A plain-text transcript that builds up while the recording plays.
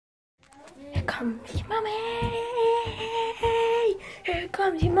Here comes your mummy. Here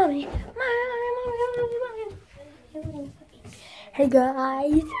comes your mummy. Hey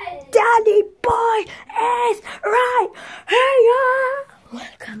guys, Daddy Boy is right here.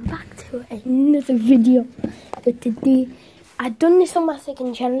 Welcome back to another video. But today, I've done this on my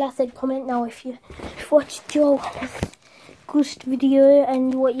second channel. I said comment now if you watched Joe's ghost video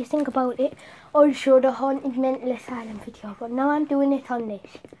and what you think about it. Also the haunted mental asylum video. But now I'm doing it on this.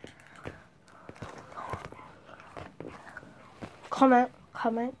 Comment.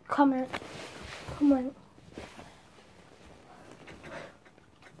 Comment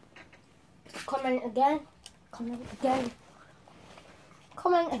again.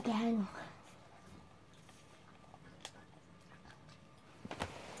 Comment again.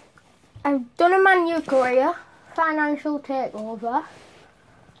 I've done a Man U career, financial takeover.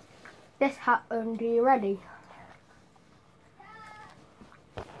 This happened, are you ready?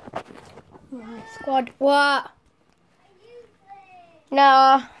 My squad, what?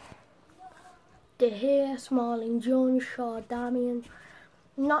 No. De Gea, Smalling, Jones, Shaw, Damian.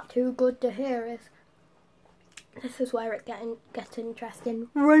 Not too good. De Gea is. This is where it gets interesting.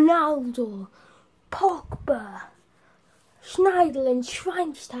 Ronaldo, Pogba, Schneiderlin,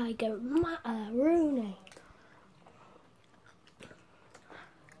 Schweinsteiger, Mata, Rooney.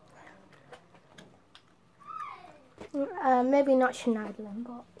 Maybe not Schneiderlin,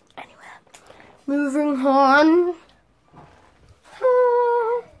 but anyway. Moving on.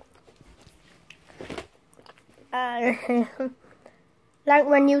 Like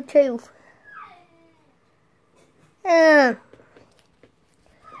my new tooth.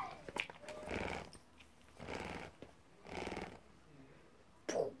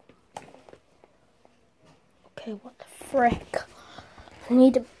 Okay, what the frick? I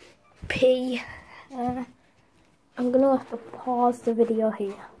need to pee. I'm gonna have to pause the video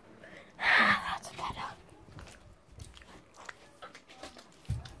here. That's better.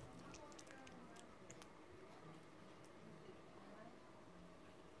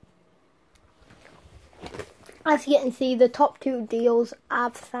 As you can see, the top two deals,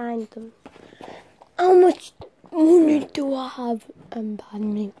 I've signed them. How much money do I have?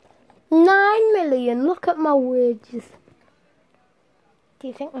 Pardon me. 9 million. Look at my wages. Do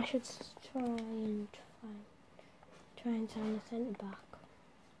you think I should try and sign a centre back?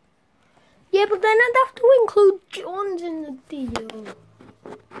 Yeah, but then I'd have to include Jones in the deal.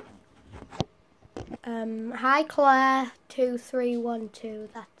 Hi Claire 2312.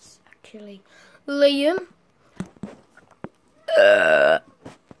 That's actually Liam.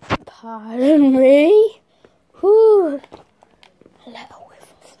 Pardon me. Whew. A little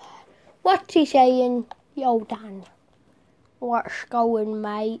whiff of that. What's he saying? Yo, Dan. What's going,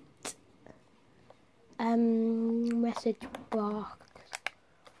 mate? Message box.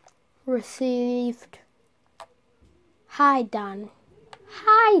 Received. Hi, Dan.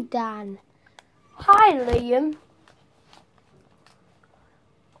 Hi, Dan. Hi, Liam.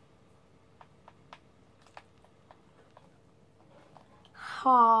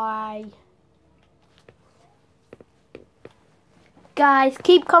 Hi. Guys,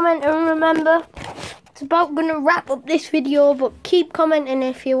 keep commenting. Remember, it's about going to wrap up this video, but keep commenting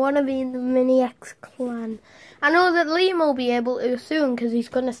if you want to be in the Mini X clan. I know that Liam will be able to soon because he's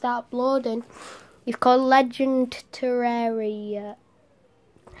going to start uploading. He's called Legend Terraria.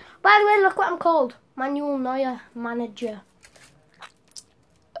 By the way, look what I'm called. Manuel Neuer Manager.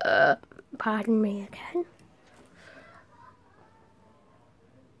 Pardon me again.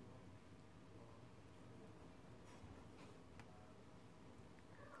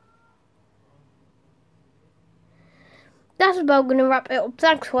 That's about going to wrap it up.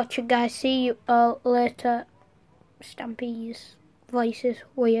 Thanks for watching, guys. See you all later. Stampy's voice is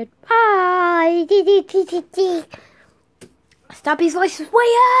weird. Bye. Stampy's voice is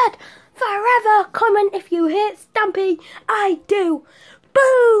weird. Forever. Comment if you hate Stampy. I do.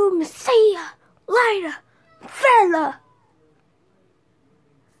 Boom. See ya later, fella.